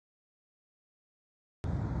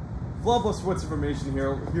Flour Bluff Sports Information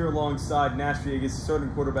here alongside Nash, Villegas, starting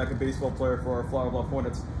quarterback and baseball player for our Flour Bluff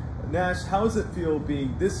Hornets. Nash, how does it feel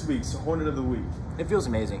being this week's Hornet of the Week? It feels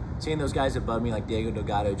amazing. Seeing those guys above me like Diego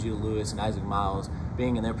Delgado, Gio Lewis, and Isaac Miles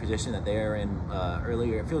being in their position that they are in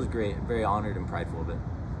earlier, it feels great. I'm very honored and prideful of it.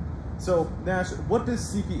 So, Nash, what does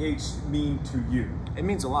CPH mean to you? It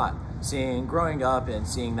means a lot. Growing up and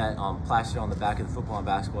seeing that plastered on the back of the football and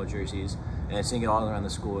basketball jerseys, and seeing it all around the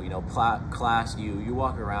school. You know, class. You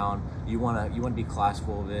walk around. You wanna be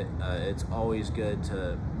classful of it. It's always good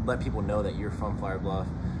to let people know that you're from Flour Bluff.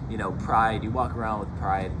 You know, pride. You walk around with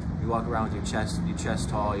pride. You walk around with your chest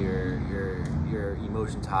tall, your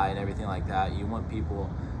emotions high, and everything like that. You want people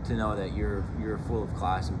to know that you're full of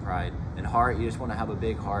class and pride and heart. You just want to have a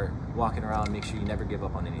big heart, walking around, make sure you never give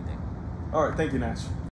up on anything. All right, thank you, Nash.